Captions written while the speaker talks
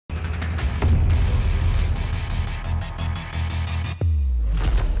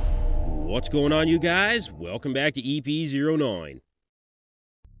What's going on, you guys? Welcome back to EP09.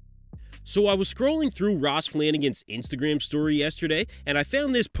 So I was scrolling through Ross Flanigan's Instagram story yesterday, and I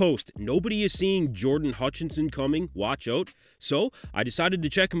found this post, "Nobody is seeing Jorden Hutchinson coming, watch out." So I decided to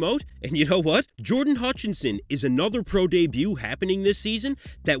check him out, and you know what? Jorden Hutchinson is another pro debut happening this season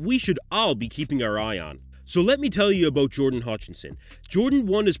that we should all be keeping our eye on. So let me tell you about Jorden Hutchinson. Jorden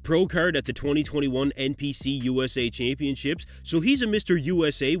won his pro card at the 2021 NPC USA Championships, so he's a Mr.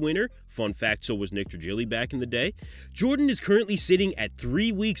 USA winner. Fun fact, so was Nick Trigili back in the day. Jorden is currently sitting at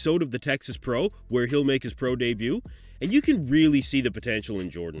 3 weeks out of the Texas Pro, where he'll make his pro debut. And you can really see the potential in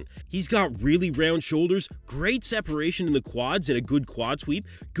Jorden. He's got really round shoulders, great separation in the quads and a good quad sweep,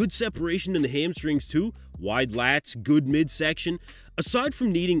 good separation in the hamstrings too, wide lats, good midsection. Aside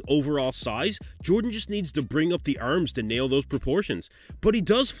from needing overall size, Jorden just needs to bring up the arms to nail those proportions. But he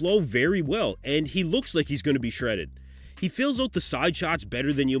does flow very well, and he looks like he's going to be shredded. He fills out the side shots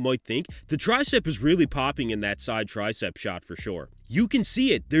better than you might think. The tricep is really popping in that side tricep shot for sure. You can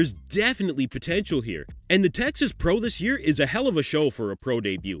see it, there's definitely potential here. And the Texas Pro this year is a hell of a show for a pro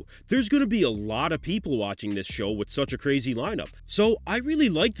debut. There's going to be a lot of people watching this show with such a crazy lineup. So I really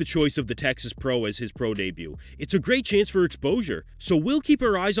like the choice of the Texas Pro as his pro debut. It's a great chance for exposure. So we'll keep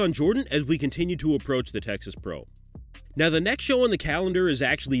our eyes on Jorden as we continue to approach the Texas Pro. Now, the next show on the calendar is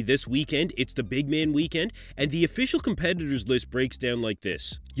actually this weekend. It's the Big Man Weekend, and the official competitors list breaks down like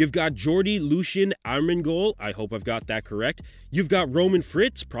this. You've got Jordi Lucian Armengol, I hope I've got that correct. You've got Roman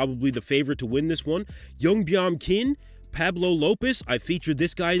Fritz, probably the favorite to win this one. Youngbyam Kim, Pablo Lopez, I featured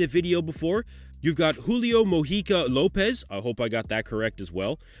this guy in the video before. You've got Julio Mojica Lopez, I hope I got that correct as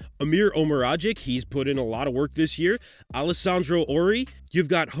well. Amir Omaragic, he's put in a lot of work this year. Alessandro Ori. You've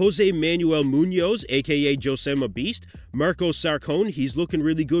got Jose Manuel Munoz, aka Josema Beast. Marco Sarcone, he's looking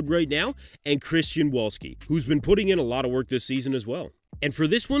really good right now. And Christian Walski, who's been putting in a lot of work this season as well. And for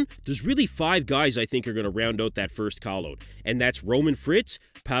this one, there's really 5 guys I think are going to round out that first call-out. And that's Roman Fritz,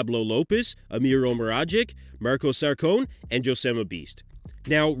 Pablo Lopez, Amir Omaragic, Marco Sarcone, and Josema Beast.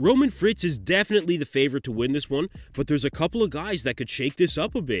 Now, Roman Fritz is definitely the favorite to win this one, but there's a couple of guys that could shake this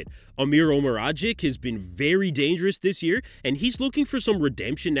up a bit. Amir Omaragic has been very dangerous this year, and he's looking for some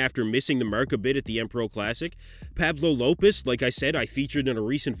redemption after missing the mark a bit at the M-Pro Classic. Pablo Lopez, like I said, I featured in a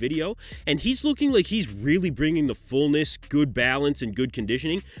recent video, and he's looking like he's really bringing the fullness, good balance, and good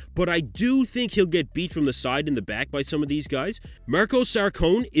conditioning, but I do think he'll get beat from the side and the back by some of these guys. Marco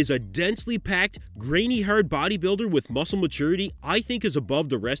Sarcone is a densely packed, grainy hard bodybuilder with muscle maturity I think is above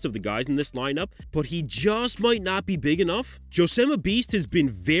the rest of the guys in this lineup, but he just might not be big enough. Josema Beast has been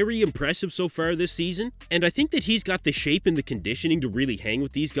very impressive so far this season, and I think that he's got the shape and the conditioning to really hang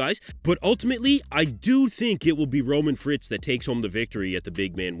with these guys, but ultimately, I do think it will be Roman Fritz that takes home the victory at the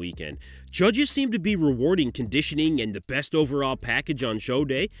Big Man Weekend. Judges seem to be rewarding conditioning and the best overall package on show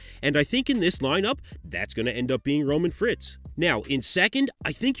day, and I think in this lineup, that's going to end up being Roman Fritz. Now, in second,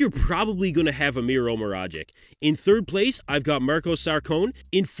 I think you're probably going to have Amir Omaragic. In third place, I've got Marco Sarcone.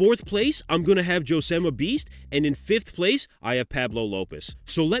 In fourth place, I'm going to have Josema Beast. And in fifth place, I have Pablo Lopez.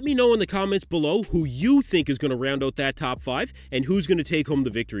 So let me know in the comments below who you think is going to round out that top 5 and who's going to take home the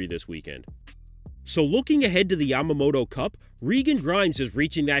victory this weekend. So looking ahead to the Yamamoto Cup, Regan Grimes is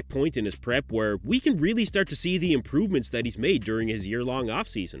reaching that point in his prep where we can really start to see the improvements that he's made during his year-long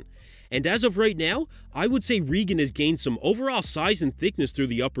offseason. And as of right now, I would say Regan has gained some overall size and thickness through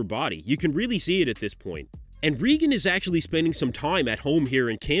the upper body. You can really see it at this point. And Regan is actually spending some time at home here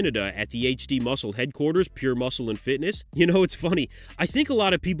in Canada at the HD Muscle headquarters, Pure Muscle and Fitness. You know, it's funny. I think a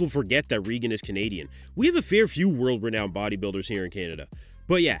lot of people forget that Regan is Canadian. We have a fair few world-renowned bodybuilders here in Canada.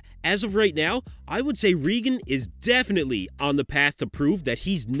 But yeah, as of right now, I would say Regan is definitely on the path to prove that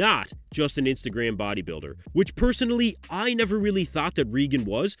he's not just an Instagram bodybuilder, which personally, I never really thought that Regan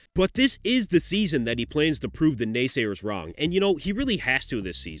was, but this is the season that he plans to prove the naysayers wrong, and you know, he really has to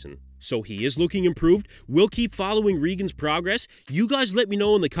this season. So he is looking improved. We'll keep following Regan's progress. You guys let me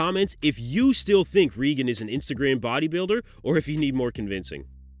know in the comments if you still think Regan is an Instagram bodybuilder or if you need more convincing.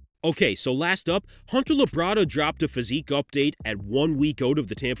 Okay, so last up, Hunter Labrada dropped a physique update at 1 week out of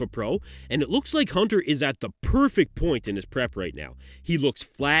the Tampa Pro, and it looks like Hunter is at the perfect point in his prep right now. He looks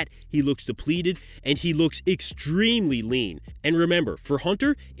flat, he looks depleted, and he looks extremely lean. And remember, for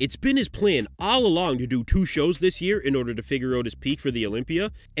Hunter, it's been his plan all along to do 2 shows this year in order to figure out his peak for the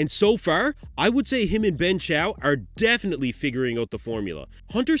Olympia, and so far, I would say him and Ben Chow are definitely figuring out the formula.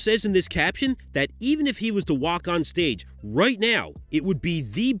 Hunter says in this caption that even if he was to walk on stage right now, it would be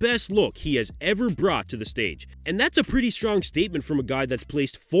the best look he has ever brought to the stage. And that's a pretty strong statement from a guy that's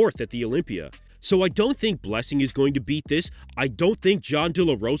placed 4th at the Olympia. So I don't think Blessing is going to beat this. I don't think John De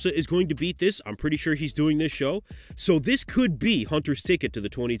La Rosa is going to beat this. I'm pretty sure he's doing this show. So this could be Hunter's ticket to the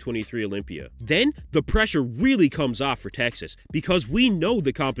 2023 Olympia. Then the pressure really comes off for Texas because we know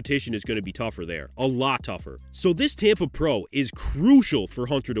the competition is going to be tougher there. A lot tougher. So this Tampa Pro is crucial for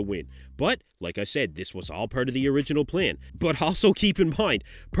Hunter to win. But, like I said, this was all part of the original plan. But also keep in mind,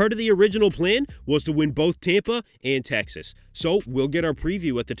 part of the original plan was to win both Tampa and Texas. So we'll get our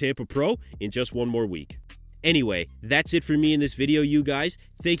preview at the Tampa Pro in just one more week. Anyway, that's it for me in this video, you guys.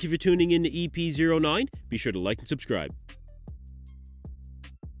 Thank you for tuning in to EP09. Be sure to like and subscribe.